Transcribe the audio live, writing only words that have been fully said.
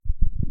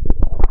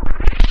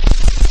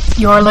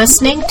You're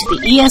listening to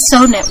the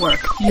ESO Network,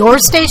 your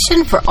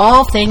station for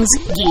all things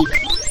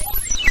geek.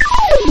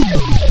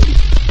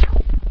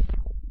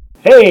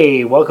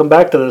 Hey, welcome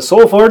back to the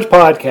Soul Forge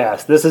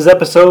podcast. This is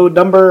episode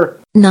number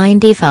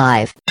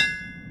 95.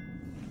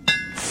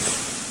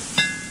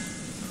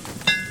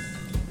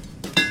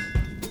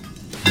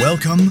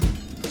 Welcome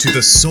to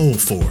the Soul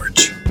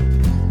Forge,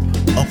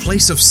 a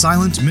place of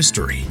silent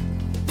mystery,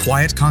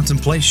 quiet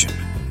contemplation,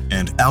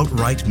 and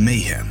outright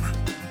mayhem.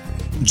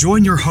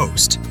 Join your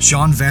host,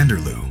 Sean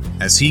Vanderloo,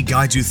 as he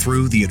guides you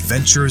through the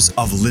adventures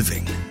of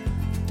living.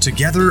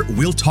 Together,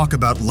 we'll talk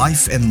about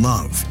life and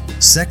love,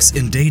 sex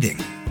and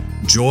dating,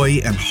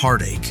 joy and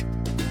heartache,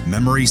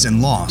 memories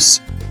and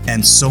loss,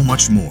 and so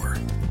much more.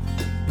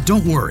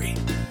 Don't worry,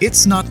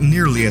 it's not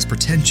nearly as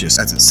pretentious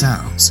as it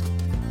sounds.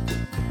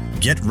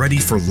 Get ready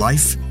for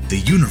life, the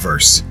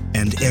universe,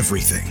 and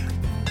everything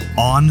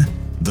on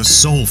the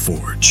Soul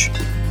Forge.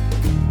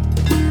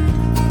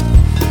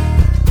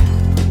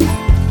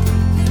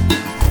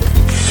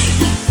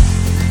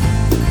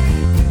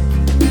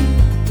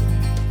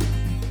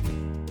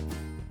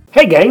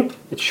 Hey gang,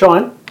 it's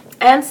Sean,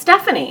 and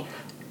Stephanie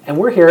and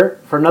we're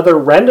here for another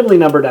randomly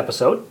numbered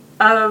episode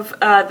of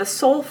the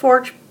Soul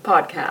Forge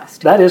podcast.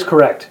 That is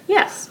correct.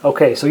 Yes.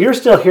 Okay, so you're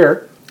still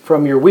here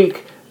from your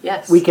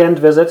weekend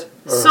visit.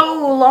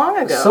 So long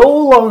ago. So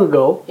long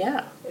ago.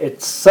 Yeah.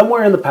 It's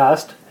somewhere in the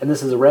past, and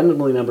this is a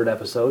randomly numbered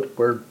episode.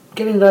 We're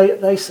getting a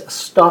nice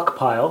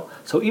stockpile,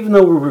 so even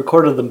though we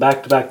recorded them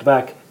back to back to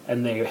back,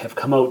 and they have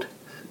come out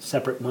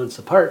separate months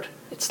apart,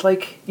 it's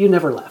like you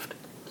never left.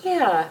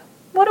 Yeah.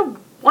 What a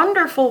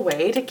wonderful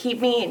way to keep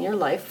me in your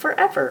life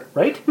forever.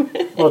 Right?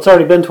 Well, it's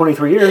already been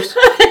 23 years.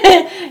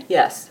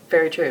 Yes,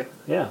 very true.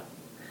 Yeah.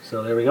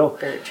 So there we go.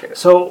 Very true.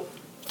 So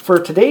for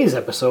today's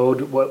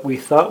episode, what we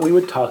thought we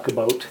would talk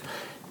about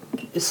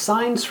is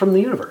signs from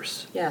the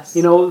universe. Yes.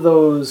 You know,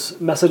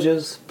 those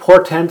messages,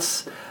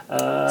 portents.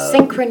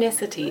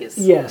 Synchronicities.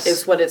 Yes.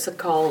 Is what it's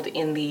called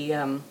in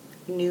the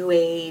New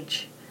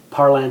Age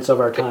Parlance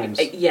of our times.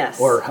 Yes.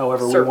 Or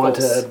however circles. we want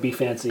to be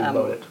fancy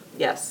about it.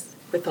 Yes.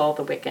 With all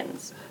the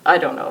Wiccans. I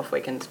don't know if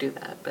Wiccans do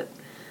that, but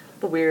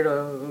the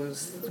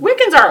weirdos.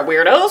 Wiccans aren't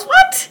weirdos.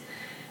 What?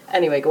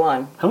 Anyway, go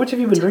on. How much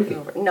have you been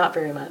drinking? Not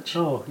very much.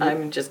 Oh. I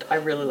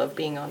really love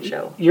being on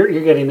show. You're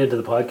getting into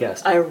the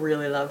podcast. I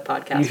really love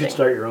podcasting. You should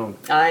start your own.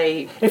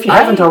 If you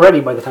haven't already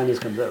by the time this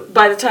comes out.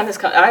 By the time this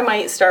comes, I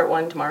might start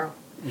one tomorrow.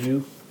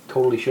 You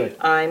totally should.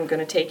 I'm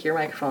going to take your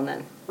microphone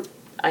then.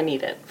 I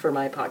need it for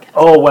my podcast.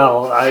 Oh,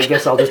 well, I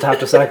guess I'll just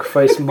have to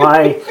sacrifice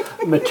my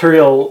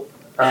material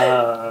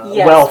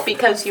yes, wealth.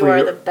 Because you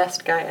are the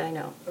best guy I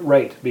know.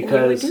 Right, because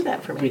and you would do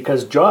that for me.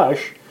 Because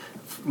Josh,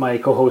 my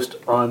co-host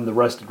on the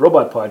Rusted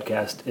Robot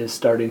podcast, is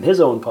starting his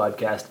own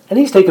podcast, and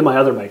he's taking my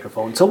other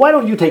microphone. So why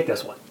don't you take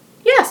this one?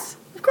 Yes,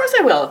 of course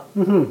I will.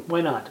 Mm-hmm.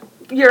 Why not?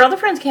 Your other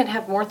friends can't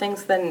have more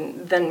things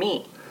than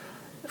me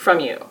from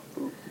you.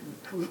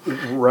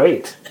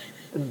 Right.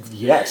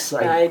 Yes.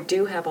 I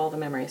do have all the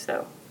memories,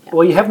 though. Yeah.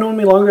 Well, you have known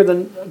me longer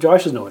than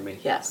Josh has known me.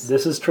 Yes.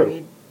 This is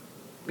true.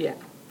 Yeah.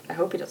 I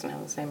hope he doesn't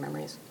have the same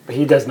memories.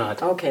 He does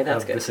not. Okay,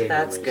 that's have good. The same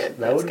That's memories. good. That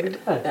That's would good. be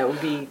bad. That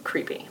would be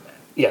creepy.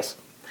 Yes.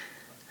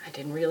 I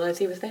didn't realize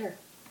he was there.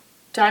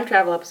 Time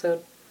travel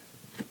episode.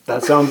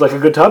 That sounds like a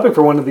good topic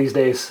for one of these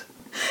days.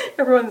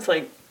 Everyone's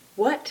like,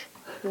 what?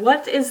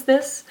 What is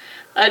this?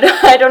 I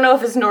don't know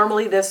if it's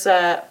normally this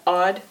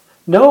odd.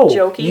 No,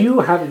 jokey.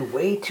 You having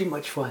way too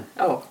much fun.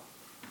 Oh.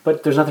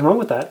 But there's nothing wrong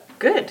with that.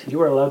 Good.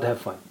 You are allowed to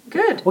have fun.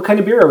 Good. What kind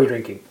of beer are we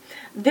drinking?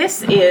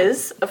 This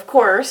is, of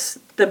course,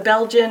 the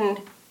Belgian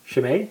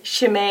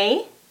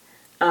Chimay,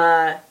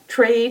 Très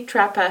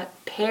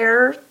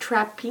Père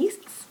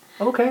Trappistes.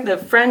 Okay. The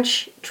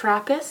French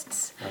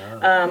Trappists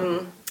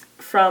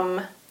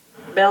from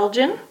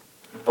Belgium.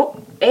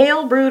 Oh,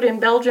 ale brewed in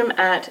Belgium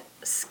at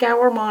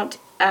Scourmont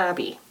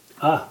Abbey.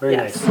 Ah, very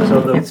Yes. nice.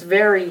 So It's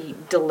very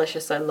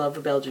delicious. I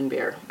love Belgian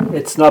beer.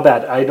 it's not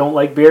bad. I don't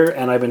like beer,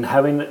 and I've been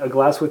having a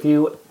glass with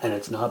you, and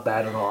it's not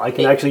bad at all. I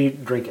can actually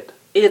drink it.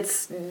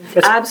 It's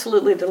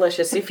absolutely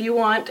delicious. If you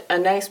want a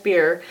nice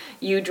beer,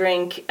 you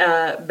drink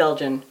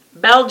Belgian.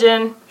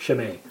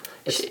 Chimay.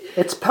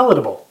 It's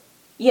palatable.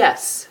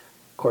 Yes.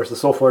 Of course, the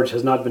Soul Forge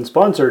has not been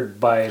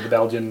sponsored by the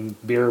Belgian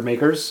beer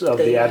makers of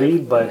the Abbey,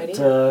 but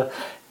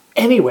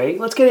anyway,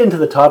 let's get into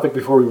the topic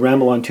before we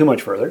ramble on too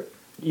much further.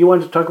 You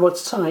wanted to talk about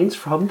signs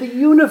from the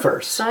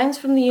universe. Signs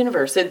from the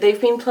universe. They've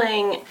been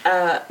playing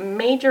a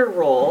major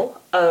role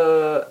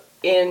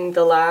in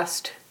the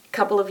last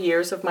couple of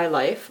years of my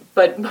life,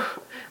 but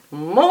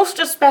most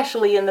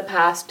especially in the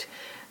past,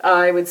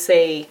 I would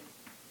say,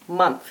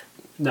 month.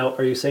 Now,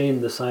 are you saying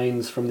the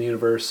signs from the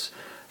universe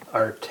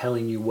are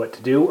telling you what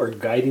to do or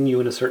guiding you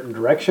in a certain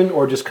direction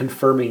or just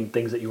confirming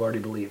things that you already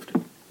believed?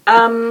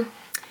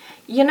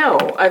 You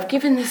know, I've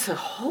given this a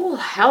whole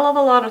hell of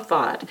a lot of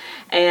thought,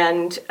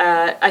 and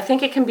I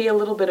think it can be a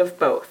little bit of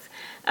both.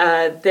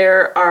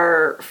 There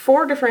are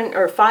 5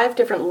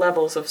 different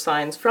levels of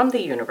signs from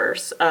the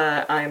universe.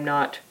 I'm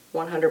not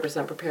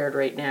 100% prepared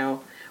right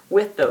now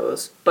with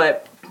those.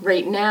 But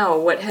right now,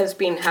 what has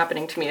been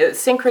happening to me,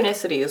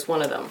 synchronicity is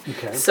one of them.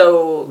 Okay.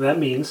 So That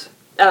means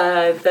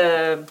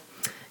the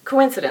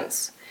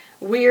coincidence.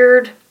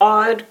 Weird,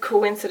 odd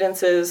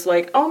coincidences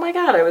like, oh my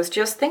god, I was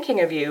just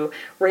thinking of you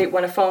right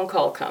when a phone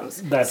call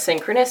comes. That's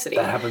synchronicity.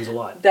 That happens a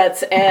lot.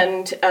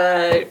 And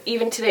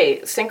even today,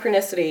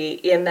 synchronicity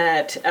in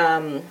that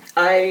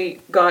I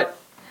got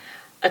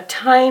a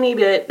tiny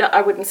bit,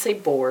 I wouldn't say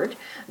bored,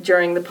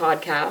 during the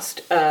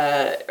podcast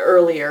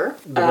earlier.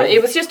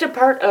 It was just a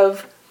part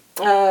of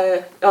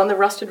on the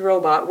Rusted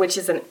Robot, which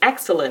is an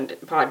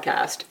excellent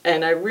podcast,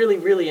 and I really,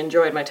 really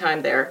enjoyed my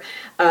time there.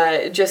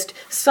 Just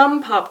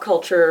some pop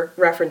culture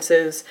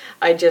references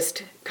I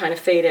just kind of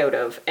fade out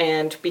of,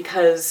 and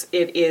because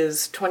it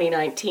is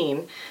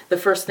 2019, the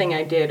first thing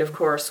I did, of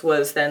course,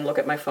 was then look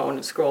at my phone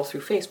and scroll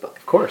through Facebook.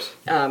 Of course.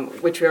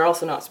 Which we are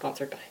also not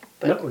sponsored by.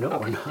 But, no, okay,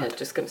 we're not. I'm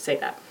just going to say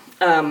that.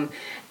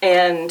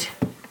 And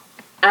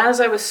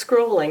as I was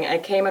scrolling, I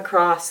came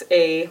across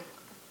a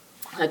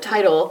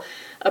title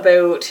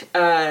about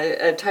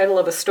a title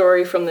of a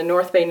story from the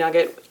North Bay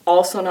Nugget,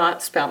 also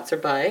not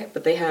sponsored by,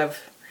 but they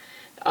have,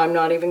 I'm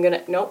not even going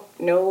to, nope,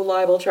 no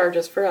libel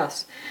charges for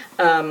us.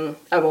 I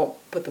won't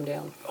put them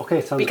down.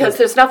 Okay, sounds because good.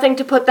 there's nothing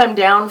to put them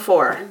down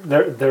for.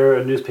 They're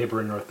a newspaper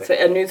in North Bay. So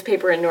a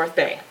newspaper in North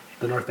Bay.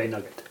 The North Bay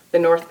Nugget. The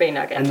North Bay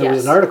Nugget, And there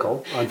was an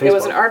article on Facebook. There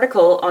was an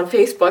article on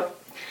Facebook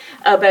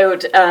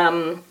about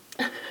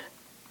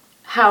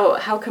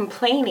how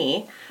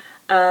complainy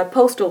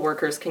postal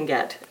workers can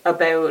get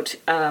about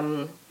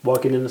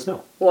walking in the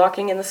snow.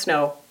 Walking in the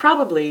snow.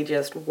 Probably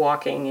just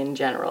walking in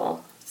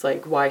general. It's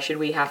like, why should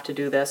we have to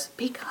do this?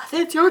 Because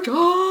it's your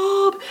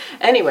job.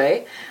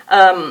 Anyway.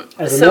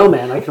 As a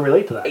mailman, I can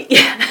relate to that.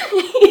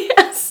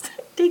 Yes.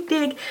 Dig,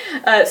 dig.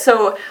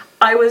 So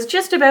I was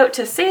just about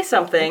to say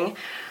something,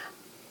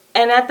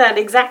 and at that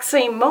exact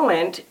same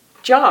moment,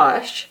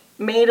 Josh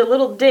made a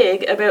little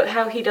dig about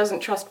how he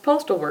doesn't trust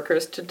postal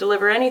workers to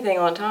deliver anything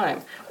on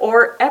time.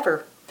 Or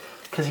ever.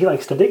 Because he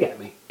likes to dig at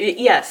me.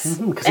 Yes.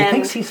 Because he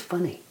thinks he's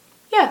funny.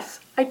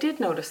 Yes, I did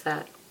notice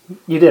that.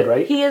 You did,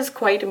 right? He is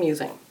quite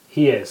amusing.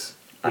 He is.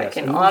 I Yes.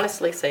 can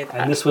honestly say that.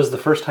 And this was the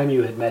first time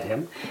you had met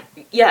him.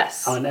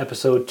 Yes. On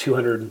episode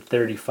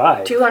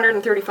 235.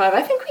 235.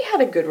 I think we had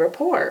a good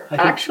rapport,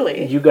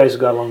 actually. You guys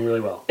got along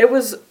really well. It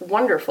was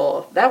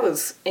wonderful. That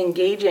was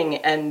engaging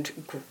and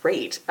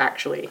great,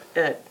 actually.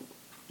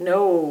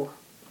 No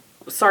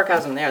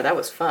sarcasm there. That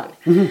was fun.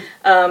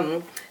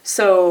 But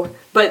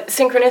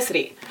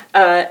synchronicity.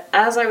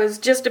 As I was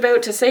just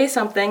about to say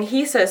something,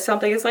 he says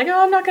something. It's like, oh,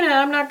 I'm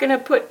not gonna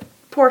put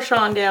poor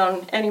Sean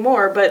down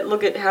anymore. But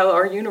look at how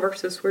our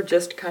universes were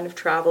just kind of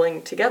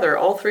traveling together.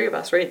 All three of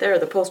us, right there,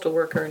 the postal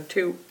worker and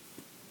two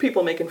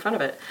people making fun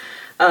of it.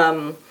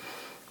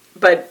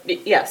 But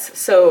yes,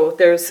 so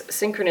there's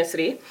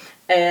synchronicity.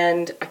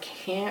 And I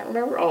can't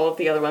remember all of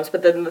the other ones,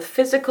 but then the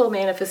physical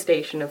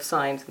manifestation of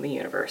signs in the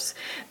universe.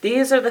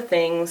 These are the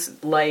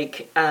things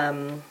like,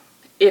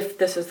 if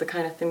this is the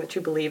kind of thing that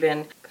you believe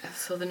in,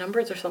 so the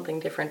numbers are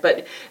something different,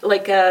 but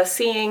like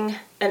seeing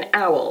an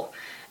owl.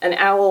 An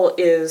owl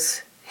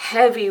is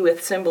heavy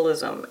with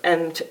symbolism,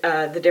 and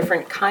the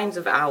different kinds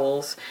of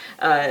owls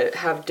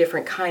have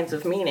different kinds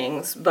of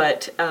meanings,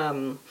 but,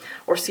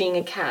 or seeing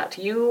a cat.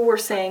 You were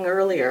saying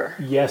earlier.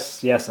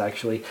 Yes,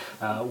 actually.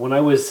 When I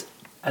was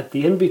at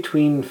the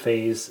in-between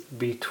phase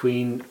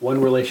between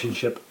one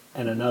relationship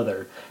and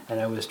another, and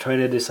I was trying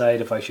to decide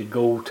if I should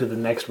go to the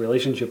next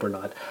relationship or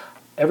not,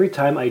 every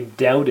time I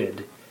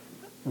doubted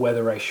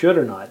whether I should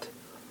or not,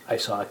 I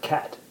saw a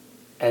cat.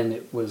 And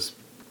it was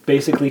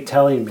basically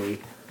telling me,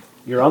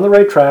 you're on the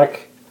right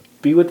track,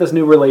 be with this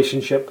new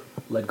relationship,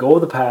 let go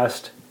of the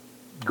past,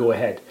 go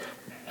ahead.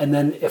 And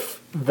then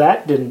if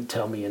that didn't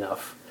tell me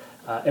enough,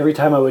 every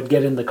time I would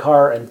get in the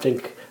car and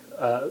think,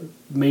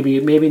 maybe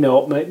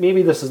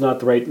this is not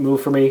the right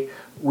move for me,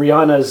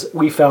 Rihanna's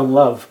We Found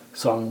Love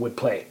song would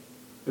play.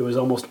 It was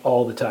almost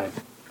all the time.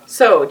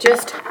 So,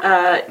 just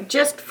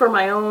for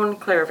my own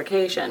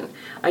clarification,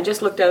 I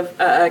just looked up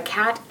a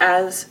cat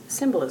as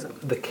symbolism.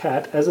 The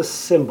cat, as a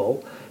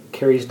symbol,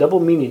 carries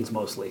double meanings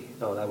mostly.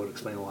 Oh, that would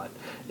explain a lot.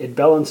 It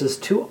balances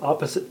two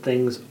opposite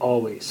things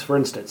always. For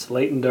instance,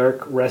 light and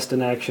dark, rest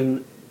and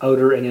action,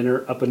 outer and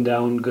inner, up and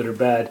down, good or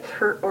bad.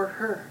 Her or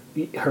her.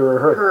 Her or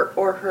her. Her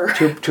or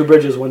her. Two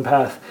bridges, one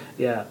path.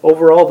 Yeah.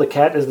 Overall, the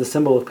cat is the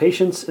symbol of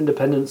patience,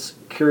 independence,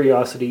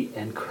 curiosity,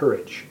 and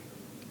courage.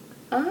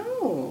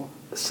 Oh.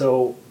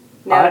 So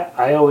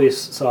I always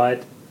saw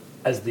it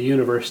as the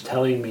universe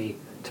telling me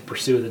to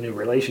pursue the new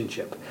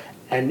relationship.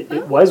 And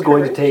it was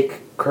going to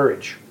take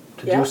courage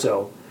to do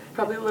so.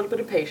 Probably a little bit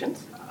of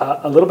patience.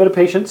 A little bit of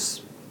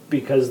patience,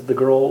 because the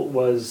girl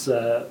was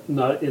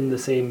not in the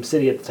same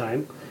city at the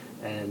time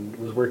and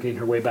was working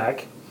her way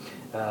back.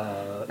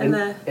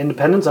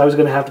 Independence, I was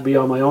going to have to be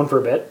on my own for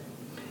a bit.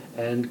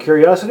 And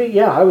curiosity,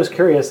 I was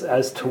curious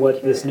as to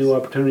what this new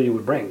opportunity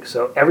would bring.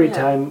 So every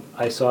time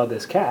I saw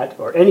this cat,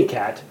 or any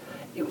cat,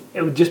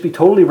 it would just be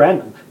totally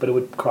random, but it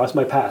would cross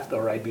my path,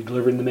 or I'd be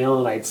delivering the mail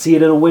and I'd see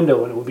it in a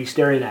window and it would be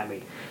staring at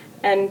me.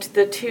 And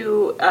the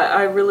two,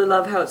 I really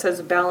love how it says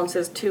it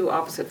balances two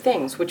opposite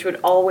things, which would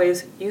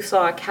always, you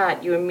saw a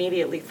cat, you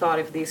immediately thought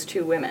of these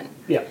two women.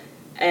 Yeah.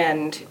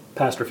 And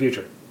Past or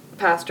future.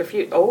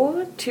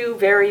 Two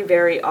very,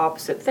 very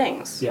opposite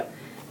things. Yeah.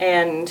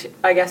 And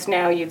I guess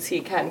now you'd see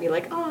a cat and be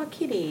like, oh,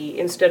 kitty,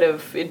 instead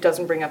of, it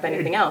doesn't bring up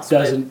anything else.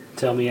 Doesn't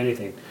tell me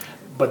anything.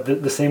 But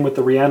the same with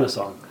the Rihanna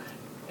song.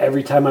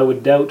 Every time I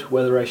would doubt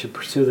whether I should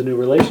pursue the new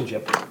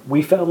relationship,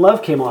 We Found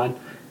Love came on,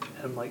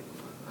 and I'm like,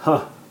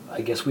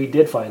 I guess we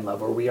did find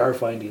love, or we are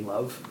finding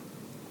love.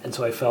 And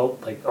so I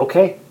felt like,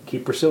 okay,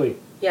 keep pursuing.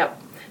 Yeah.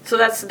 So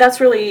that's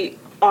really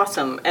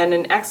awesome, and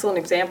an excellent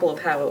example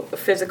of how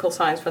physical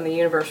signs from the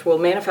universe will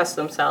manifest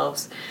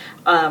themselves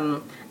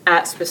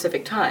at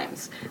specific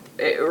times.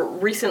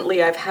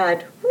 Recently I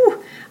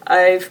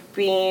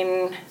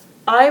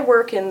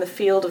work in the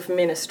field of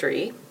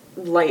ministry,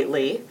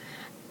 lightly,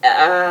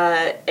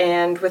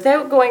 and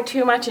without going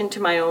too much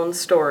into my own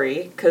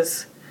story,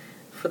 because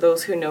for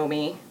those who know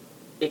me,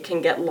 it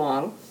can get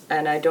long,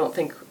 and I don't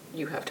think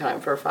you have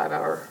time for a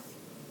 5-hour,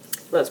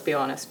 let's be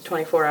honest,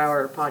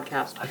 24-hour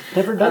podcast. I've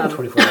never done a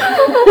 24-hour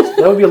podcast.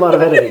 That would be a lot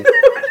of editing.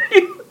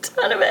 A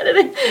ton of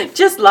editing.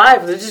 Just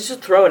live,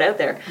 just throw it out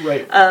there.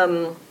 Right.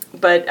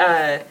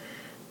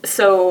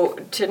 So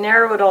to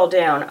narrow it all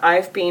down,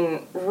 I've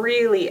been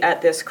really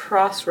at this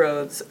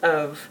crossroads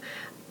of,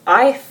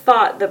 I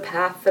thought the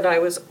path that I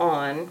was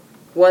on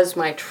was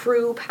my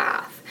true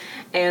path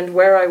and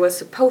where I was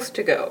supposed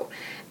to go,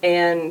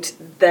 and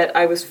that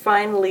I was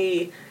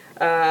finally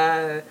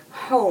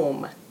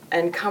home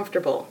and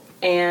comfortable.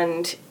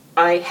 And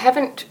I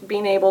haven't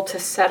been able to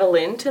settle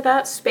into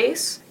that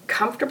space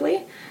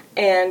comfortably,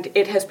 and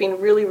it has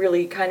been really,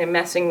 really kind of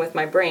messing with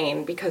my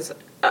brain, because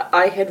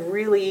I had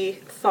really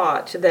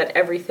thought that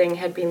everything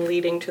had been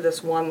leading to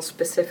this one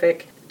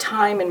specific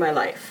time in my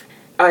life.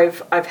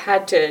 I've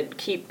had to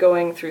keep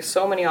going through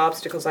so many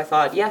obstacles. I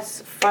thought,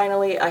 yes,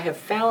 finally I have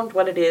found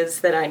what it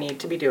is that I need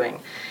to be doing.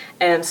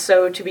 And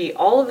so to be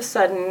all of a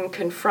sudden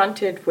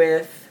confronted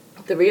with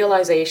the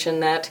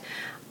realization that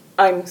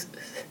I'm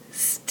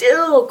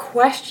still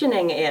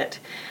questioning it,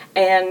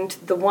 and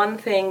the one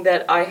thing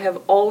that I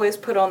have always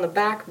put on the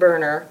back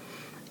burner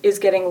is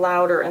getting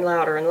louder and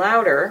louder and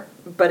louder,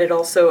 but it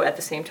also at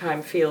the same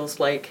time feels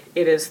like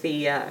it is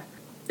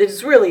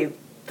really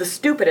the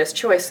stupidest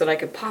choice that I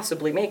could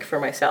possibly make for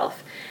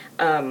myself,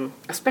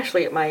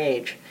 especially at my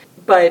age.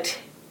 But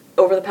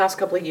over the past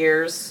couple of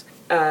years,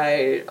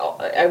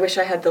 I wish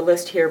I had the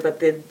list here, but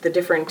the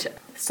different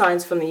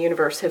signs from the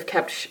universe have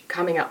kept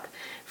coming up.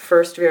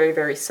 First very,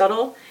 very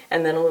subtle,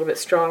 and then a little bit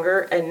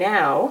stronger, and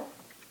now,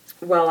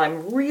 while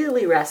I'm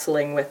really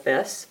wrestling with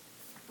this,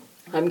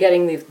 I'm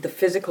getting the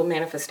physical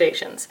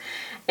manifestations.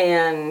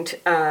 And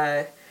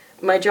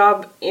my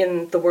job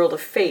in the world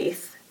of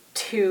faith,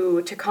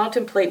 to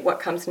contemplate what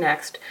comes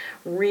next,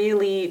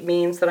 really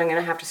means that I'm going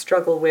to have to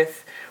struggle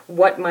with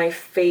what my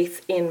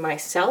faith in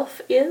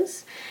myself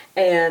is.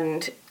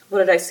 And what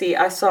did I see?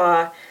 I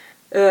saw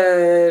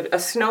a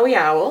snowy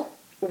owl,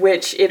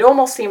 which it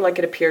almost seemed like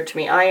it appeared to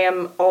me. I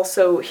am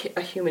also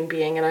a human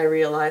being, and I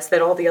realized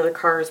that all the other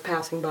cars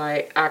passing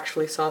by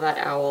actually saw that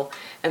owl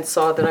and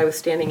saw that I was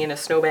standing in a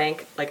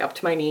snowbank, like up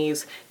to my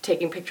knees,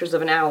 taking pictures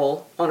of an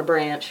owl on a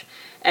branch,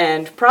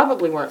 and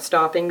probably weren't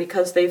stopping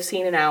because they've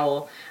seen an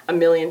owl a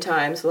million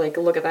times. Like,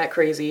 look at that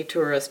crazy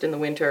tourist in the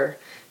winter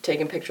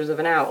taking pictures of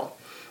an owl.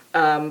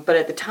 But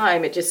at the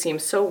time, it just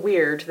seemed so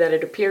weird that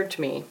it appeared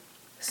to me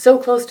so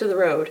close to the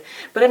road.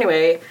 But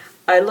anyway,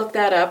 I looked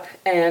that up,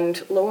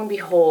 and lo and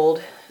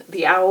behold,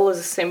 the owl is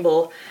a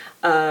symbol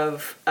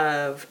of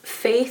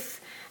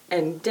faith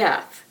and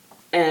death,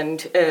 and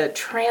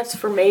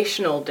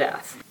transformational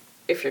death.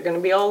 If you're going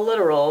to be all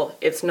literal,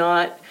 it's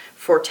not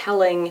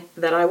foretelling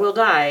that I will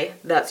die,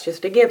 that's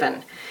just a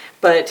given,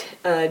 but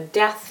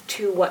death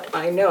to what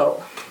I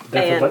know.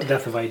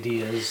 Death of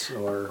ideas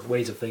or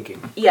ways of thinking.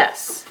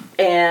 Yes,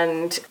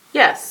 and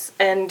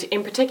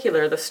in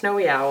particular, the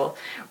snowy owl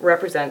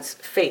represents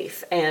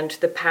faith and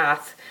the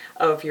path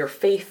of your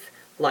faith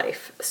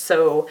life.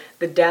 So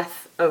the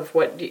death of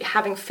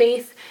having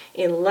faith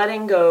in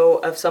letting go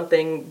of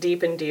something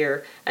deep and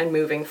dear and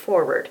moving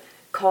forward,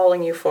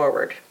 calling you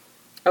forward.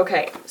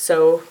 Okay,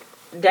 so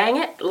dang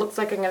it, looks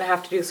like I'm going to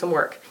have to do some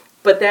work.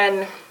 But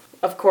then,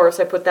 of course,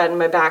 I put that in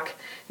the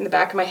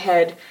back of my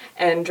head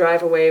and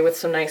drive away with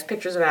some nice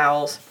pictures of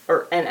owls,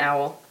 or an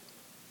owl,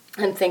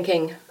 and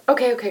thinking,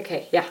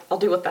 okay, yeah, I'll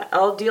deal with that.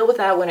 I'll deal with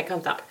that when it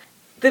comes up.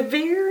 The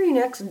very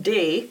next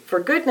day, for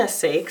goodness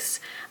sakes,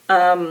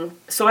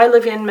 so I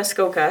live in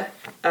Muskoka,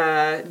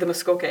 the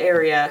Muskoka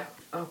area.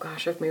 Oh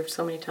gosh, I've moved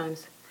so many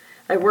times.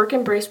 I work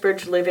in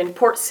Bracebridge, live in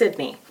Port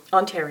Sydney,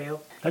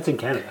 Ontario. That's in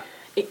Canada.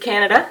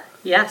 Canada,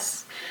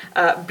 yes.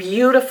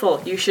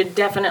 Beautiful. You should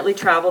definitely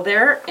travel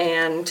there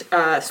and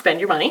spend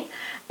your money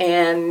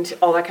and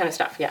all that kind of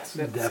stuff. Yes.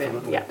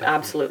 Definitely. Yeah,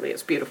 absolutely.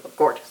 It's beautiful.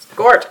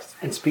 Gorgeous.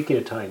 And speaking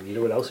of time, you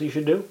know what else you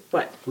should do?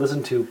 What?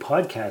 Listen to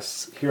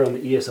podcasts here on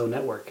the ESO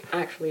network.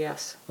 Actually,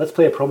 yes. Let's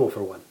play a promo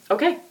for one.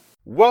 Okay.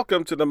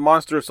 Welcome to the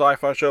Monster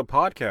Sci-Fi Show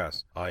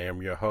podcast. I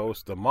am your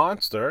host, The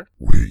Monster.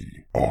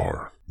 We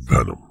are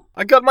Venom.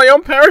 I got my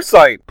own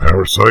parasite!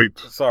 Parasite?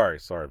 Sorry,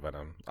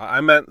 Venom.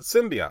 I meant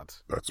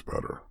symbiote. That's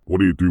better. What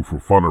do you do for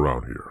fun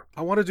around here?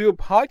 I want to do a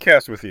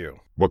podcast with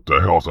you. What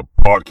the hell's a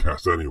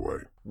podcast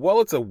anyway?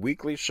 Well, it's a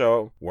weekly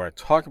show where I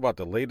talk about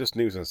the latest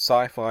news in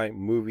sci-fi,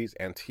 movies,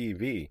 and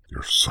TV.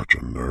 You're such a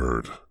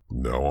nerd.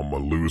 Now I'm a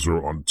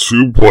loser on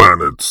 2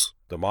 planets.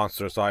 The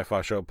Monster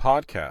Sci-Fi Show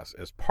podcast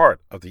is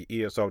part of the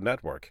ESO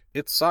network.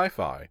 It's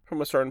sci-fi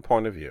from a certain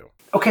point of view.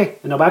 Okay,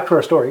 and now back to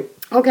our story.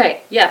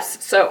 Okay,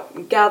 yes. So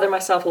gather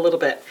myself a little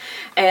bit,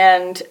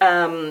 and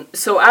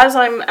so as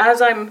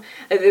I'm,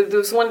 there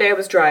was one day I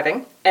was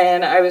driving,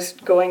 and I was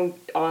going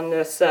on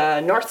this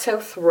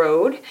north-south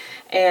road,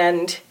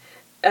 and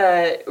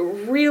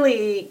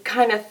really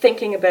kind of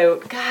thinking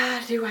about,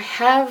 God, do I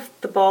have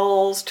the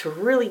balls to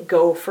really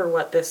go for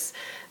what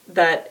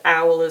that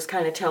owl is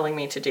kind of telling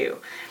me to do?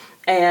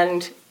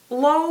 And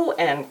lo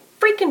and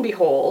freaking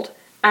behold,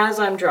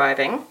 as I'm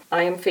driving,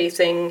 I am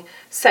facing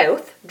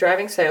south,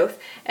 driving south,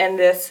 and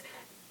this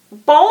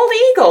bald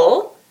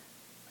eagle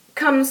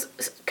comes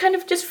kind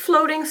of just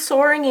floating,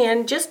 soaring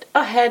in just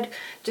ahead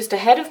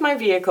of my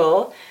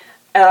vehicle,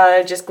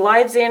 just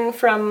glides in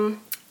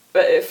from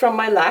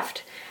my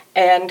left,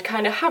 and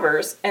kind of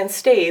hovers and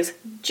stays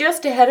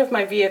just ahead of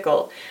my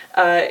vehicle,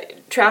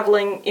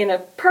 traveling in a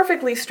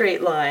perfectly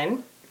straight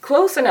line,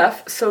 close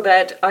enough so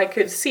that I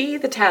could see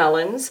the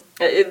talons,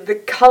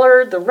 the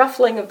color, the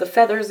ruffling of the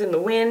feathers in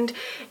the wind.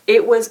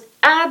 It was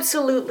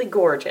absolutely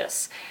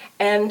gorgeous.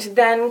 And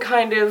then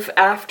kind of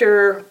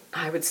after,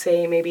 I would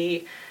say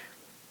maybe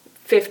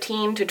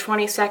 15 to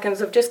 20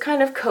 seconds of just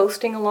kind of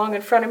coasting along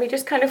in front of me,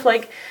 just kind of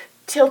like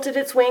tilted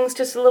its wings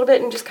just a little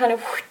bit and just kind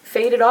of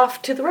faded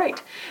off to the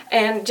right.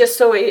 And just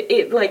so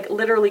it like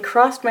literally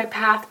crossed my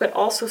path, but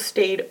also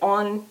stayed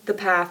on the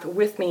path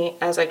with me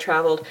as I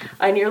traveled.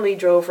 I nearly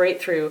drove right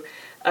through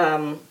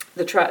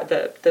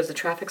there's a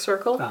traffic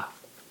circle.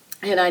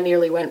 And I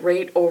nearly went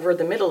right over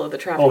the middle of the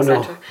traffic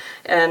center.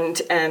 And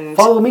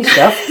Follow me,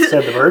 Steph,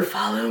 said the bird.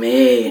 Follow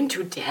me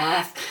into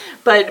death.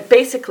 But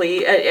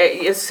basically,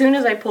 as soon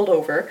as I pulled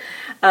over,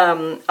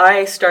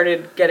 I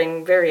started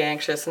getting very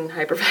anxious and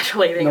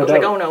hyperventilating. I was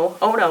like, oh no,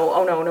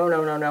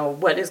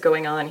 what is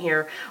going on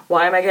here?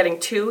 Why am I getting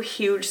 2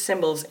 huge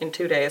symbols in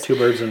 2 days? 2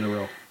 birds in a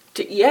row.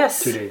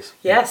 Yes. 2 days.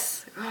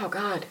 Yes. Oh,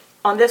 God.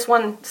 On this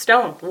one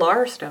stone,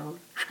 Lar Stone.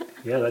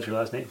 Yeah, that's your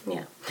last name.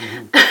 Yeah.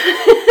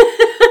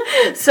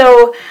 Mm-hmm.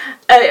 So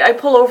I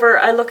pull over,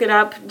 I look it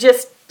up,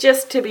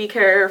 just to be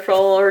careful,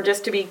 or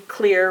just to be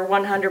clear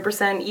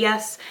 100%,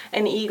 yes,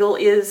 an eagle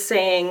is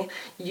saying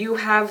you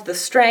have the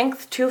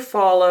strength to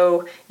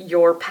follow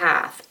your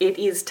path. It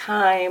is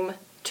time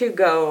to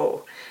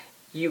go.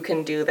 You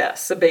can do this.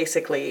 So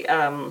basically,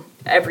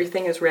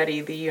 everything is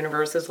ready, the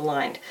universe is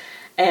aligned.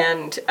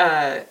 And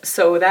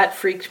so that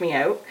freaked me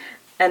out.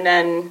 And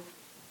then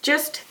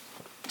just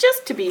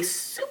to be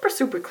super,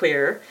 super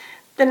clear,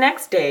 the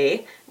next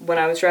day, when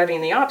I was driving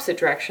in the opposite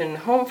direction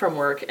home from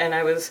work, and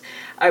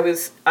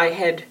I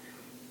had,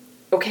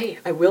 okay,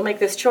 I will make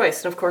this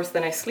choice. And of course,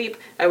 then I sleep,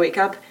 I wake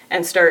up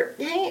and start,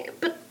 hey,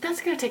 but that's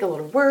going to take a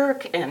lot of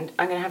work, and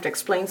I'm going to have to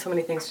explain so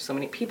many things to so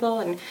many people,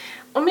 and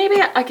well, maybe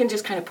I can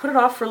just kind of put it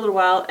off for a little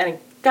while, and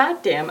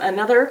goddamn,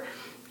 another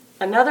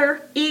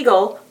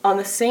eagle on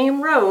the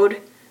same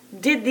road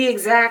did the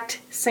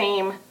exact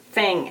same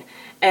thing.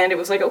 And it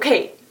was like,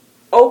 okay,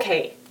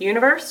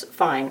 universe,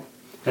 fine.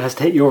 It has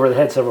to hit you over the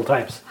head several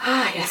times.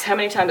 Yes, how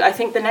many times? I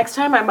think the next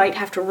time I might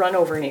have to run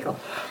over an eagle.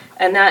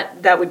 And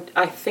that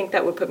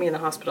would put me in the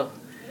hospital.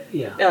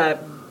 Yeah.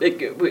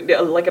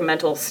 Like a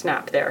mental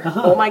snap there.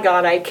 Uh-huh. Oh my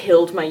God, I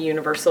killed my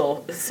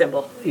universal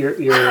symbol.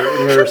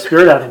 Your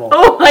spirit animal.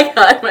 Oh my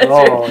God, my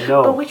spirit. Oh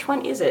no. But which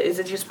one is it? Is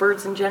it just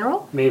birds in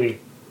general?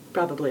 Maybe.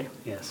 Probably.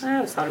 Yes. I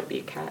always thought it would be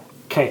a cat.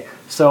 Okay,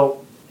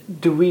 so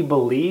do we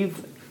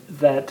believe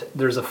that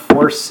there's a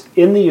force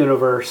in the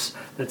universe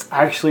that's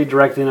actually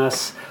directing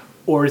us,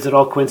 or is it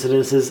all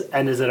coincidences,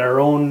 and is it our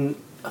own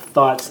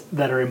thoughts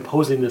that are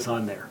imposing this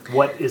on there?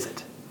 What is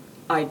it?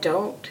 I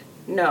don't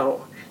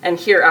know. And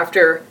here,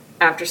 after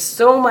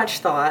so much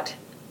thought,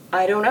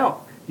 I don't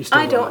know.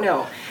 I don't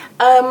know.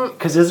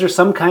 Because is there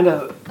some kind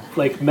of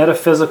like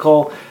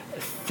metaphysical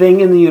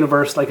thing in the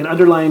universe, like an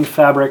underlying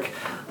fabric,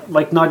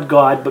 like not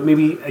God, but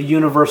maybe a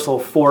universal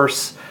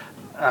force,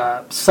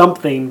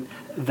 something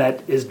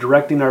that is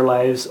directing our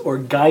lives or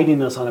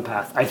guiding us on a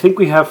path? I think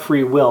we have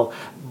free will,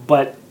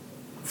 but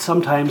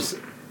sometimes,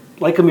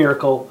 like a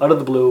miracle, out of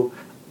the blue,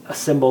 a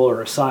symbol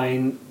or a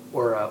sign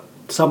or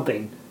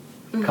something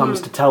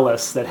comes to tell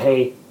us that,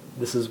 hey,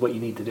 this is what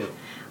you need to do.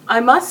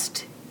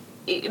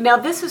 Now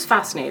this is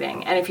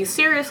fascinating, and if you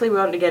seriously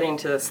want to get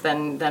into this,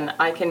 then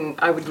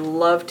I would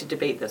love to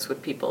debate this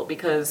with people,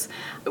 because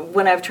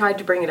when I've tried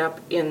to bring it up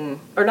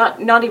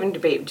not even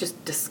debate,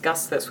 just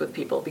discuss this with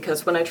people,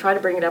 because when I try to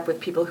bring it up with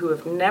people who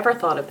have never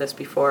thought of this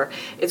before,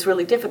 it's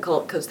really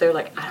difficult, because they're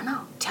like, I don't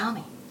know, tell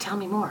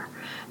me more.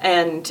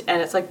 And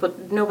it's like,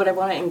 but no, but I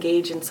want to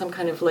engage in some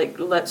kind of like,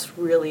 let's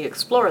really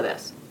explore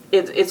this.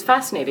 It's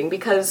fascinating,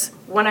 because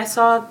when I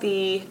saw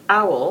the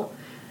owl,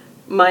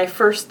 my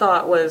first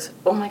thought was,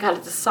 oh my God,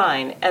 it's a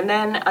sign. And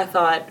then I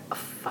thought, oh,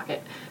 fuck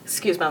it,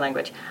 excuse my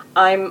language.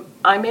 I'm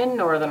in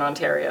Northern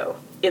Ontario.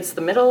 It's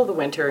the middle of the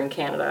winter in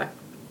Canada.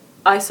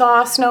 I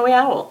saw a snowy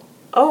owl.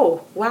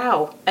 Oh,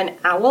 wow, an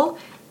owl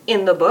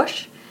in the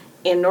bush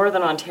in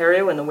Northern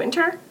Ontario in the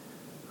winter?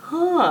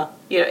 Huh.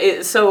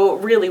 So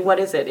really, what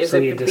is it? Is so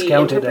it you the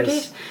discount it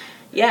interpretation? as...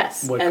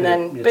 Yes, and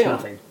then it's boom.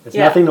 nothing. It's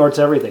nothing nor it's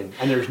everything,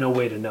 and there's no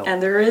way to know.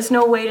 And there is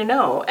no way to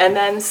know. And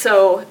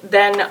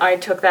then I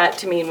took that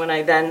to mean when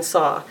I then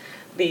saw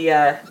the,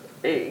 I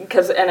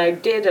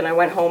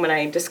went home and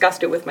I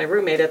discussed it with my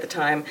roommate at the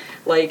time,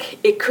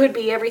 like, it could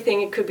be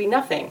everything, it could be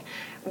nothing.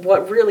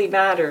 What really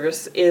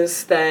matters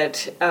is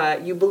that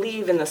you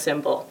believe in the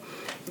symbol.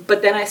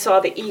 But then I saw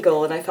the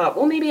eagle and I thought,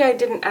 well, maybe I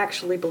didn't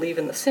actually believe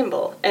in the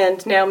symbol.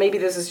 And now maybe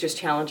this is just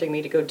challenging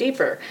me to go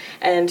deeper.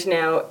 And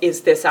now,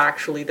 is this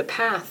actually the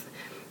path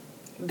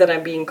that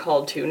I'm being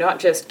called to? Not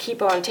just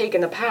keep on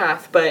taking the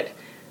path, but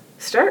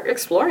start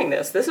exploring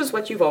this. This is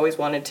what you've always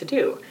wanted to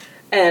do.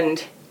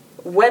 And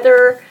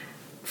whether,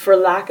 for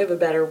lack of a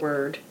better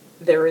word,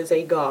 there is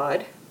a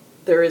God,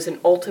 there is an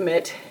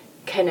ultimate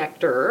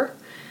connector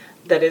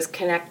that is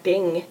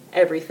connecting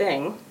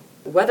everything,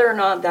 whether or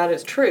not that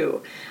is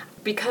true,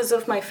 because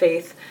of my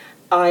faith,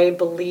 I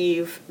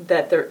believe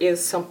that there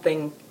is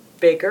something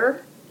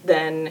bigger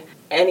than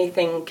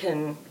anything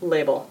can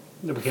label.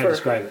 We can't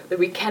describe it.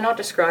 We cannot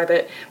describe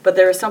it, but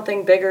there is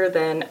something bigger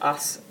than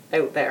us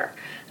out there,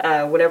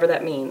 whatever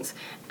that means.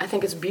 I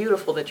think it's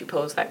beautiful that you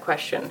pose that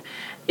question.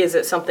 Is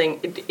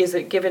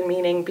it given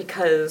meaning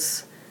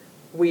because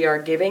we are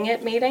giving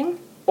it meaning,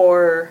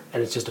 or...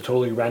 And it's just a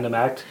totally random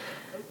act?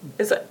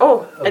 Is it,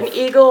 an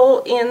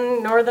eagle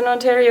in Northern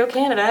Ontario,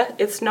 Canada.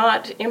 It's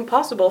not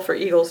impossible for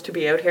eagles to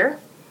be out here.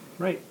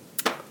 Right.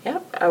 Yeah.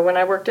 When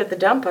I worked at the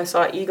dump, I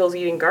saw eagles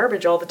eating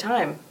garbage all the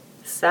time.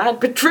 Sad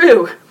but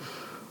true.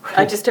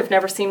 I just have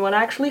never seen one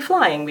actually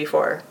flying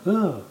before.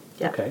 Oh,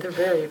 yeah, okay. They're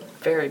very,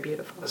 very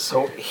beautiful.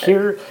 So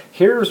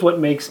here's what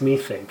makes me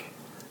think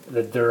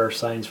that there are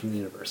signs from the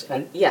universe.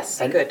 And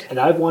good. And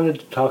I've wanted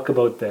to talk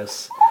about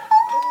this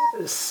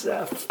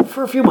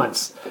for a few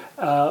months,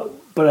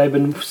 but I've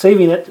been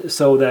saving it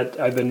so that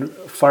I've been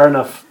far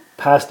enough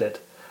past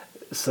it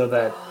so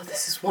that... Oh,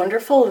 this is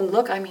wonderful, and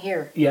look, I'm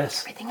here.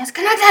 Yes. Everything is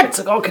connected. It's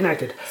all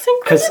connected.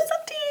 Synchronicity.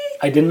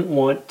 I didn't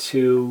want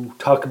to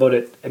talk about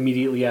it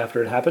immediately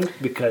after it happened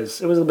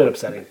because it was a bit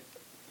upsetting.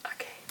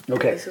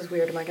 Okay. This is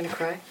weird. Am I going to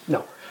cry? No.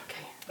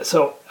 Okay.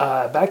 So,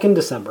 back in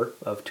December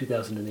of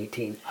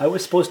 2018, I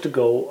was supposed to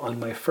go on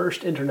my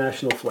first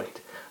international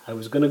flight. I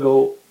was going to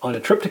go on a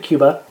trip to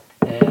Cuba,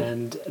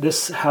 and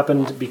this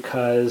happened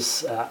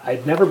because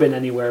I'd never been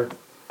anywhere.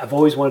 I've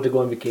always wanted to go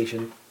on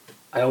vacation.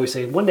 I always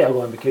say, one day I'll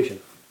go on vacation.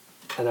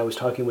 And I was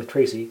talking with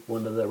Tracy,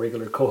 one of the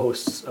regular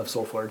co-hosts of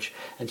Soulforge,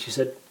 and she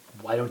said,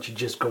 why don't you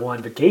just go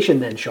on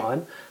vacation then,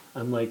 Sean?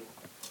 I'm like,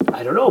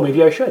 I don't know,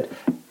 maybe I should.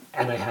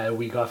 And I had a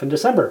week off in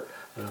December.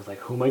 And I was like,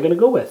 who am I going to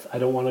go with? I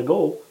don't want to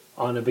go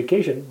on a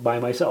vacation by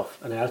myself.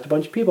 And I asked a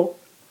bunch of people.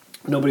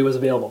 Nobody was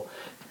available.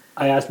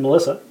 I asked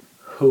Melissa,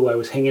 who I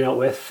was hanging out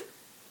with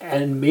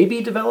and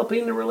maybe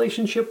developing a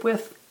relationship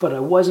with, but I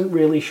wasn't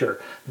really sure.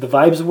 The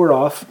vibes were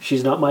off.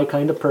 She's not my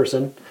kind of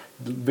person.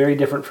 Very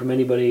different from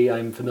anybody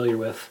I'm familiar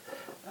with.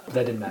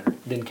 That didn't matter.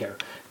 Didn't care.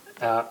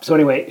 So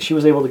anyway, she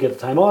was able to get the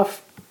time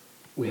off.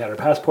 We had our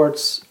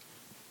passports,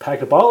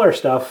 packed up all our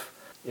stuff.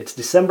 It's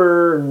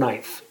December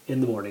 9th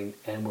in the morning,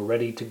 and we're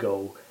ready to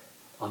go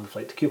on the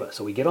flight to Cuba.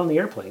 So we get on the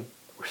airplane.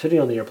 We're sitting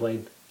on the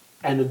airplane,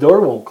 and the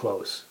door won't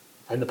close,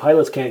 and the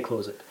pilots can't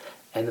close it,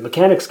 and the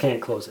mechanics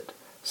can't close it.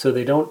 So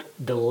they don't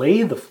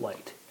delay the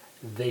flight.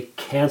 They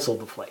cancel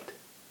the flight.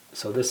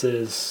 So this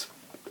is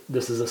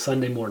a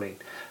Sunday morning.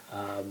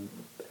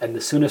 And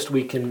the soonest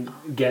we can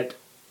get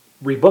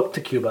rebooked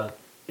to Cuba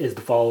is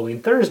the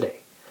following Thursday.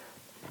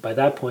 By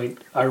that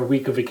point, our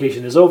week of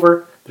vacation is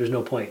over. There's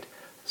no point.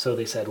 So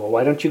they said, well,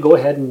 why don't you go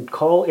ahead and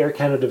call Air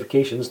Canada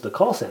Vacations, the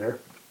call center,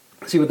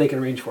 see what they can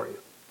arrange for you.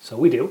 So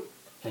we do.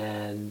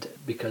 And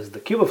because the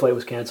Cuba flight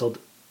was canceled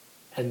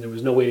and there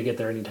was no way to get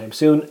there anytime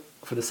soon,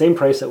 for the same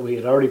price that we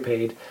had already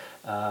paid,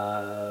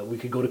 we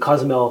could go to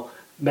Cozumel,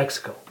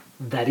 Mexico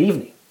that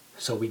evening.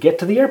 So we get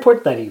to the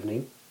airport that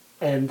evening,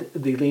 and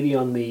the lady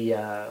on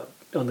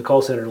the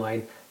call center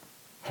line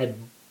had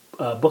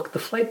booked the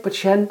flight, but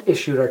she hadn't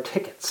issued our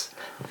tickets.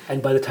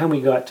 And by the time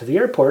we got to the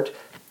airport,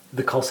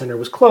 the call center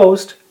was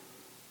closed,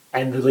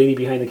 and the lady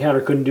behind the counter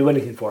couldn't do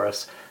anything for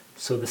us.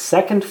 So the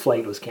second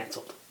flight was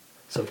canceled.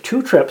 So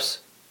 2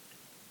 trips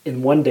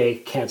in one day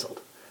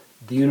canceled.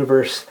 The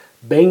universe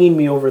banging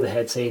me over the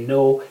head saying,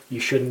 no, you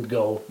shouldn't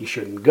go, you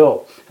shouldn't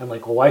go. I'm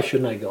like, well, why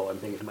shouldn't I go? I'm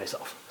thinking to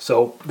myself.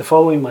 So the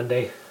following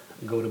Monday,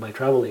 I go to my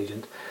travel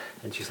agent,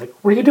 and she's like,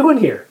 what are you doing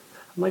here?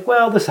 I'm like,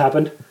 well, this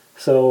happened,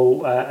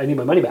 so I need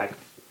my money back.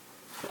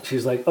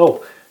 She's like,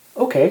 oh,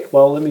 okay,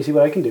 well, let me see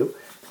what I can do.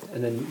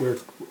 And then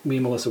me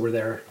and Melissa were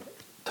there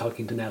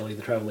talking to Natalie,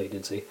 the travel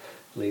agency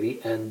lady,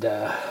 and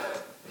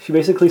she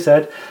basically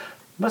said, it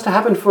must have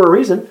happened for a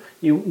reason.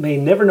 You may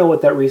never know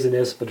what that reason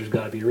is, but there's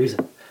got to be a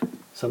reason.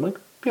 So I'm like,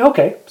 Yeah,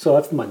 okay, so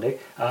that's the Monday.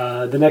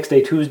 The next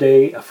day,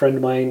 Tuesday, a friend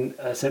of mine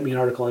sent me an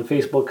article on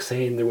Facebook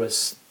saying there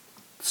was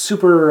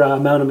super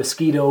amount of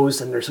mosquitoes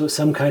and there was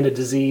some kind of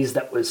disease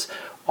that was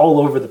all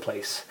over the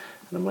place.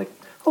 And I'm like,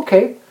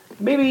 okay,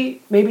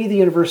 maybe the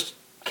universe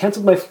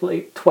canceled my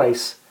flight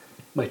twice,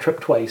 my trip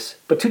twice,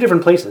 but 2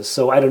 different places,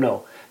 so I don't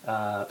know.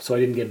 So I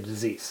didn't get a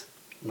disease.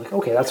 I'm like,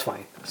 okay, that's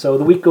fine. So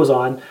the week goes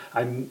on,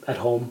 I'm at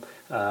home,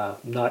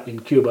 not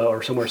in Cuba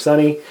or somewhere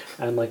sunny,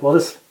 and I'm like, well,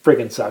 this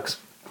friggin' sucks.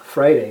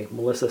 Friday,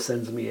 Melissa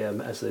sends me a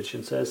message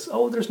and says,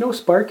 oh, there's no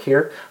spark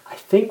here. I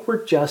think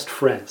we're just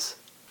friends.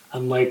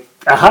 I'm like,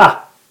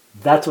 aha!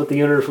 That's what the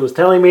universe was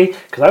telling me,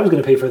 because I was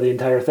going to pay for the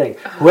entire thing.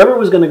 Whoever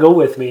was going to go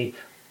with me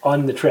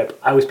on the trip,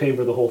 I was paying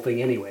for the whole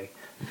thing anyway.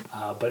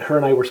 But her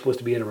and I were supposed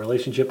to be in a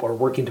relationship or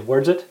working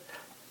towards it.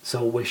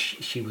 So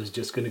she was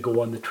just going to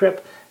go on the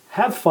trip,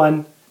 have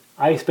fun.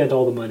 I spent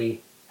all the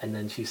money, and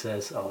then she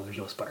says, oh, there's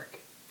no spark.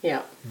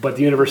 Yeah. But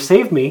the universe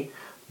saved me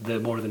the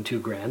more than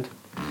 $2,000.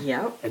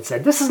 Yeah. And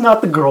said, this is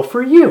not the girl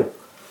for you.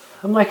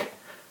 I'm like,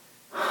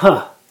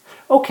 huh,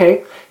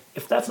 okay.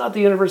 If that's not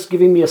the universe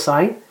giving me a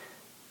sign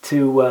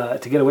to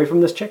get away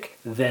from this chick,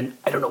 then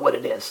I don't know what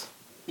it is.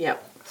 Yeah.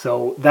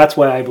 So that's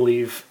why I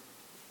believe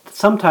that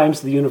sometimes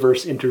the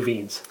universe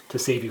intervenes to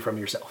save you from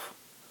yourself.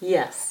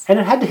 Yes. And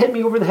it had to hit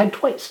me over the head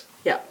twice.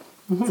 Yeah.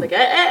 Mm-hmm. It's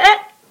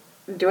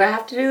like, do I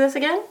have to do this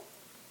again?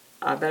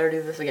 I better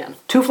do this again.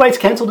 2 flights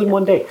canceled in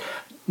one day.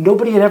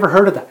 Nobody had ever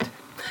heard of that.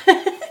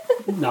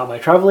 Not my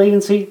travel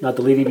agency, not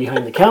the lady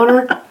behind the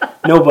counter,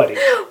 nobody.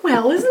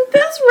 Well, isn't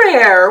this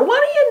rare?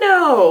 What do you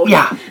know?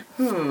 Yeah.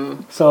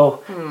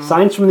 So,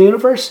 signs from the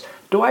universe,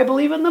 do I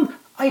believe in them?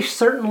 I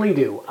certainly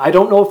do. I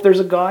don't know if there's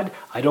a God.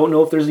 I don't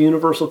know if there's a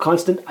universal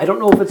constant. I don't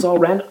know if it's all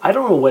random. I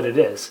don't know what it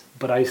is.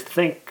 But I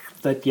think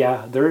that,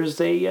 yeah, there's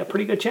a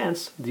pretty good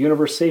chance the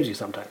universe saves you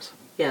sometimes.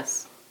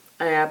 Yes,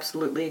 I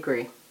absolutely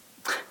agree.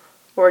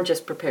 Or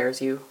just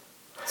prepares you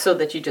so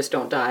that you just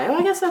don't die. Oh,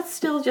 I guess that's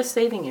still just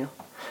saving you.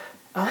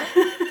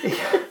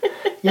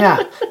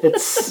 Yeah,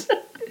 it's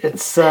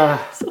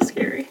So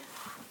scary.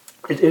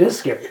 it is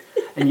scary,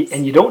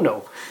 and you don't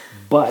know,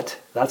 but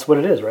that's what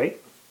it is, right?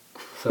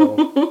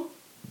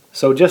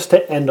 So just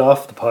to end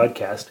off the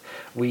podcast,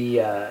 we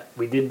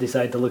did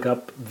decide to look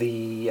up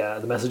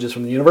the messages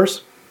from the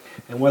universe,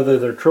 and whether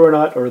they're true or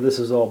not, or this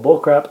is all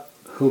bullcrap,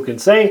 who can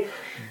say?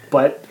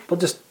 But we'll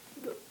just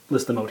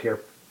list them out here.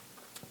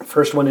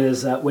 First one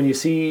is when you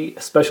see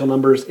special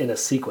numbers in a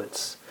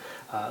sequence.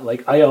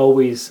 Like I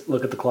always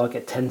look at the clock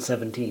at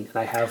 10:17, and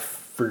I have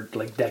for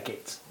like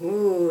decades.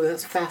 Ooh,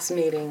 that's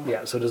fascinating.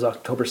 Yeah, so does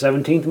October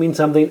 17th mean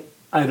something?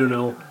 I don't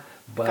know.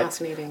 But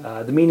Fascinating.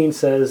 The meaning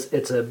says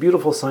it's a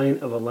beautiful sign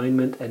of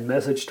alignment and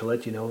message to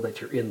let you know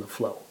that you're in the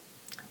flow.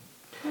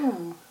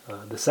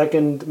 The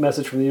second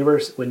message from the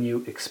universe, when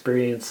you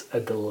experience a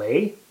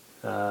delay,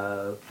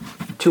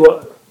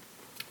 Cuba.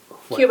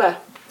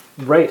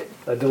 Right,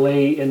 a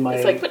delay in my...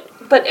 It's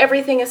like, but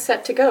everything is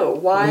set to go.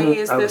 Why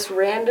is this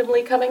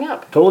randomly coming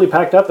up? Totally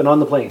packed up and on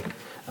the plane.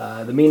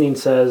 The meaning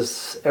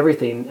says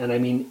everything, and I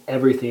mean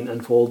everything,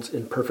 unfolds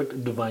in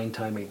perfect divine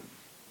timing.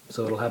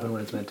 So it'll happen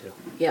when it's meant to.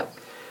 Yep.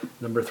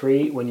 Number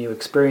 3, when you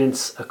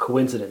experience a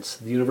coincidence.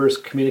 The universe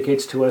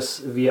communicates to us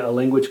via a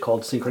language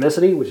called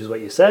synchronicity, which is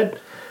what you said.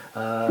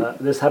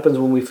 This happens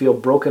when we feel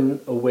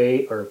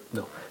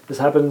this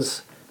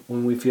happens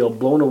when we feel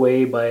blown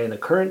away by an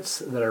occurrence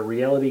that our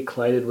reality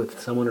collided with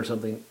someone or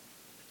something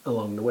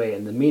along the way.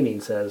 And the meaning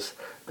says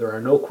there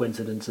are no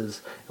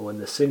coincidences, and when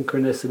the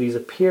synchronicities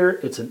appear,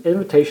 it's an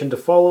invitation to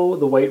follow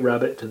the white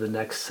rabbit to the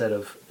next set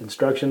of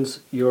instructions.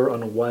 You're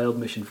on a wild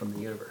mission from the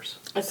universe.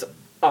 It's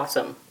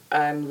awesome.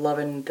 I'm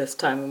loving this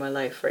time of my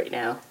life right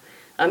now.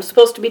 I'm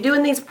supposed to be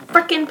doing these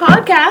frickin'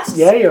 podcasts.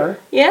 Yeah, you are.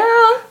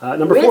 Yeah.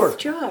 Number 4. With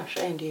Josh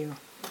and you.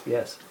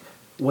 Yes.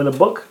 When a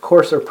book,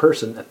 course, or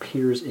person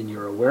appears in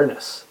your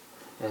awareness,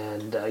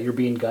 and you're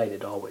being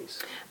guided always.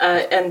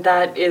 And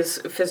that is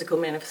physical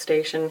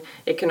manifestation.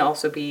 It can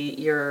also be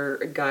your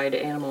guide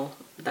animal,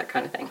 that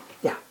kind of thing.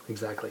 Yeah,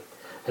 exactly.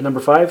 And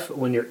number 5,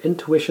 when your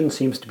intuition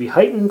seems to be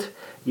heightened,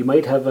 you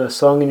might have a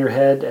song in your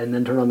head and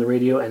then turn on the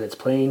radio and it's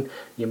playing.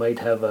 You might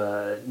have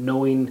a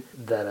knowing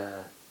that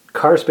a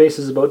car space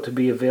is about to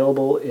be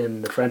available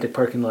in the frantic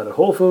parking lot at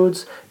Whole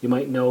Foods. You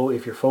might know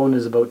if your phone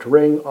is about to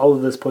ring. All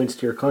of this points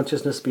to your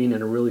consciousness being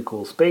in a really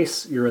cool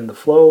space. You're in the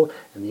flow,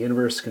 and the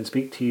universe can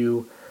speak to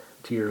you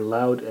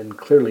loud and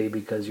clearly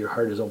because your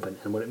heart is open.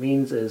 And what it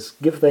means is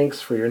give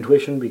thanks for your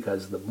intuition,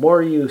 because the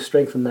more you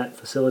strengthen that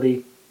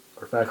facility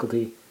or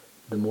faculty,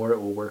 the more it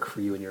will work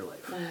for you in your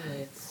life.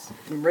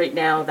 Right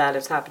now, that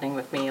is happening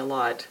with me a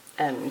lot,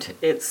 and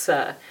it's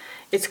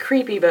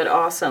creepy but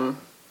awesome.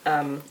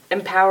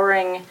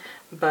 Empowering,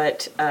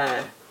 but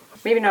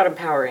maybe not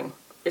empowering.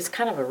 It's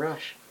kind of a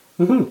rush.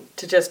 Mm-hmm.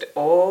 To just,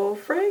 I'm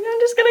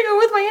just going to go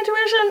with my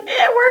intuition.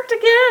 It worked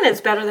again.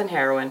 It's better than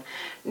heroin.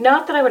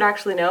 Not that I would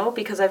actually know,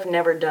 because I've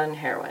never done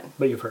heroin.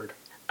 But you've heard.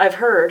 I've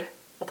heard,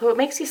 although it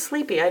makes you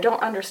sleepy. I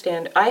don't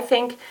understand. I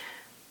think,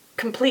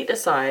 complete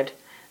aside,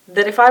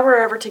 that if I were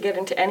ever to get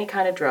into any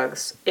kind of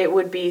drugs, it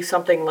would be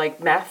something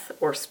like meth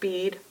or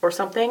speed or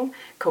something,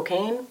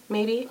 cocaine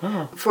maybe.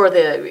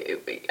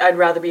 I'd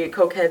rather be a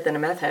cokehead than a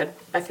meth head,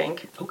 I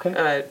think.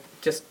 Okay.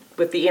 Just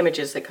with the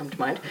images that come to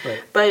mind.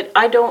 Right. But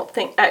I don't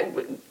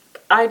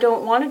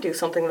want to do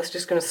something that's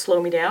just going to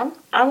slow me down.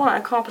 I want to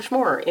accomplish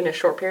more in a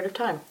short period of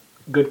time.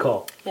 Good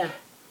call. Yeah.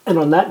 And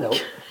on that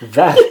note,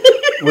 that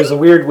was a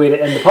weird way to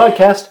end the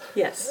podcast.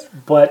 Yes.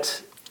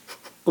 But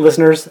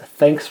listeners,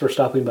 thanks for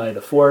stopping by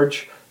The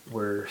Forge.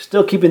 We're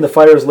still keeping the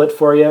fires lit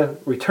for you.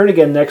 Return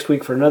again next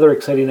week for another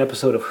exciting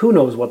episode of who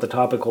knows what the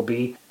topic will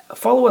be.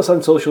 Follow us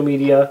on social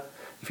media.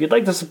 If you'd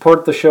like to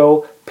support the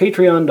show,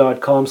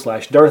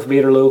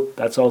 patreon.com/DarthVaderloo.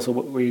 That's also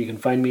where you can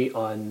find me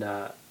on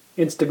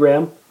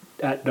Instagram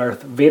at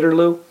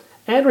DarthVaderloo.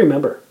 And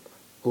remember,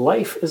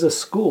 life is a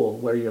school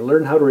where you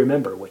learn how to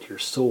remember what your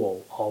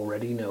soul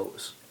already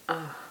knows.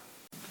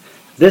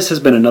 This has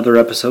been another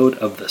episode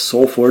of the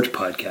Soul Forge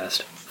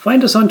Podcast.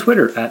 Find us on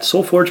Twitter at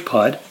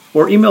SoulForgePod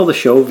or email the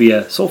show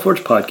via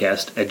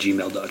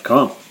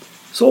soulforgepodcast@gmail.com.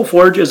 Soul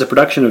Forge is a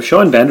production of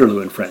Sean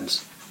Vanderloo and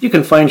Friends. You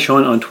can find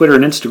Sean on Twitter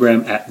and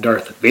Instagram at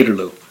Darth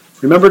Vaderloo.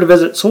 Remember to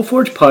visit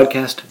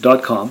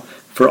soulforgepodcast.com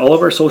for all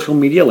of our social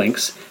media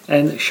links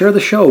and share the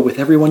show with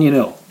everyone you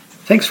know.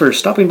 Thanks for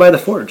stopping by The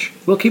Forge.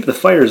 We'll keep the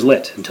fires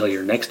lit until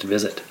your next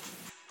visit.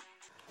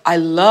 I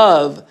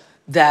love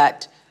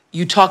that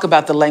you talk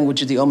about the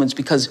language of the omens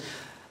because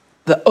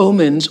the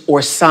omens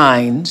or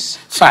signs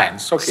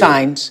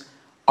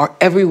are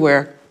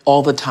everywhere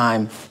all the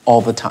time,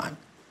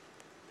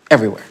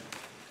 everywhere.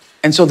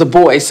 And so the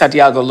boy,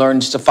 Santiago,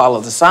 learns to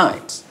follow the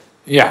signs.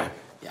 Yeah.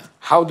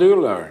 How do you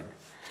learn?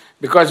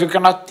 Because you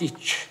cannot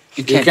teach.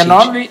 You can teach.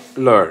 Only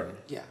learn.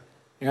 Yeah.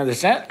 You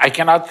understand? I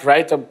cannot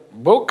write a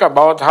book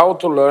about how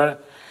to learn,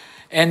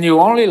 and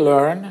you only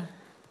learn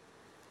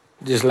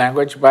this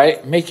language by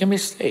making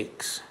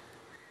mistakes.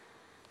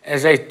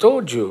 As I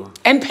told you.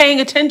 And paying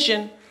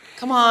attention.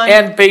 Come on.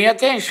 And paying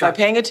attention. By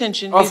paying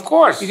attention. Of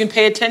course. You can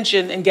pay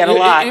attention and get a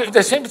lot.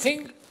 The same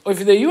thing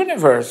with the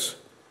universe.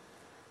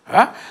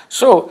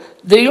 So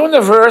the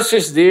universe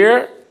is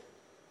there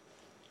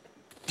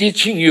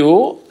teaching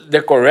you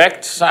the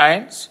correct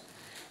signs,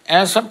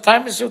 and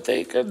sometimes you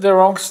take the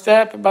wrong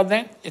step, but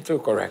then it will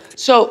correct.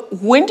 So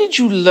when did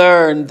you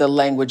learn the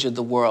language of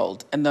the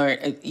world? And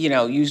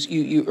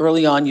you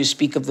early on you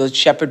speak of the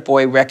shepherd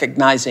boy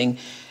recognizing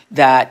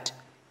that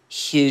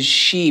his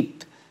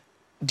sheep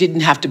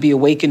didn't have to be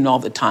awakened all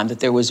the time, that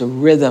there was a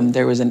rhythm,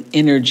 there was an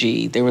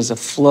energy, there was a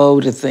flow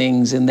to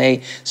things, and they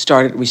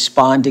started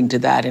responding to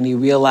that. And he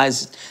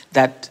realized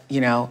that,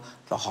 the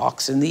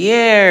hawks in the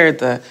air,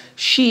 the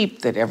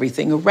sheep, that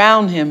everything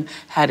around him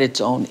had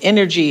its own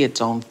energy, its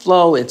own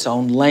flow, its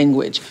own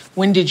language.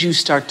 When did you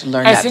start to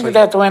learn that? I think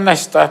that when I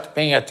start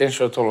paying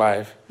attention to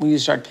life. When you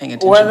start paying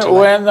attention to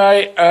life. When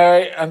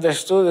I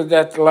understood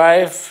that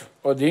life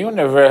or the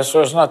universe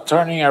was not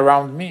turning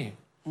around me.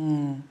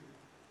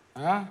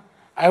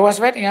 I was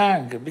very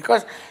young,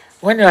 because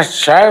when you're a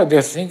child,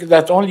 you think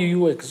that only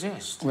you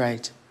exist.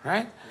 Right.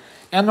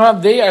 And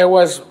one day I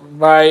was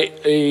by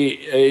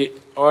a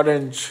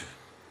orange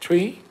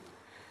tree,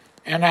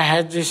 and I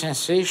had the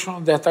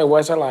sensation that I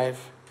was alive.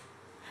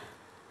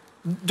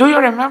 Do you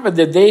remember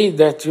the day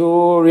that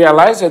you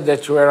realized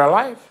that you were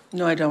alive?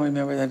 No, I don't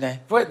remember the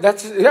day. But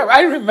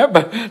I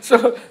remember.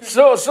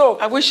 So.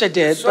 I wish I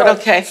did, but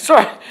okay.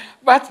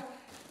 But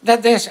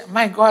that is,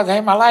 my God, I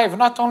am alive.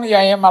 Not only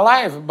I am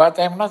alive, but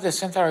I am not the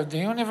center of the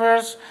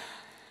universe.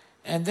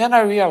 And then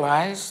I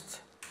realized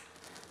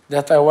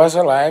that I was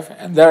alive,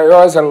 and there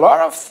was a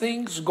lot of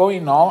things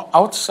going on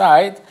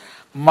outside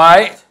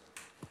my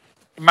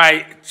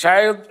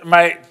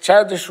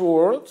childish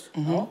world.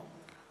 Mm-hmm.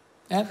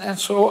 And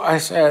so I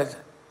said,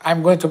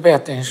 I'm going to pay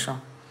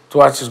attention to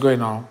what is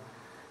going on.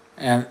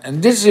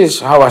 And this is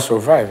how I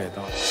survive it.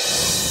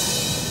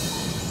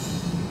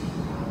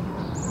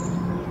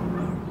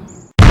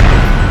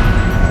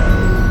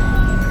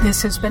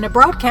 This has been a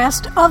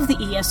broadcast of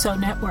the ESO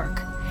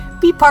Network.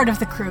 Be part of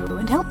the crew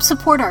and help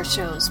support our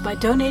shows by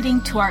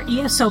donating to our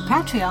ESO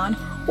Patreon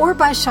or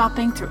by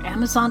shopping through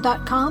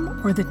Amazon.com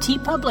or the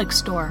TeePublic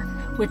store,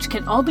 which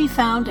can all be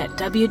found at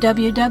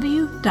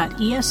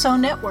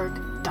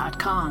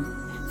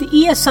www.esonetwork.com.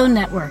 The ESO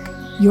Network,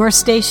 your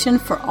station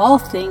for all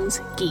things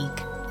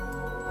geek.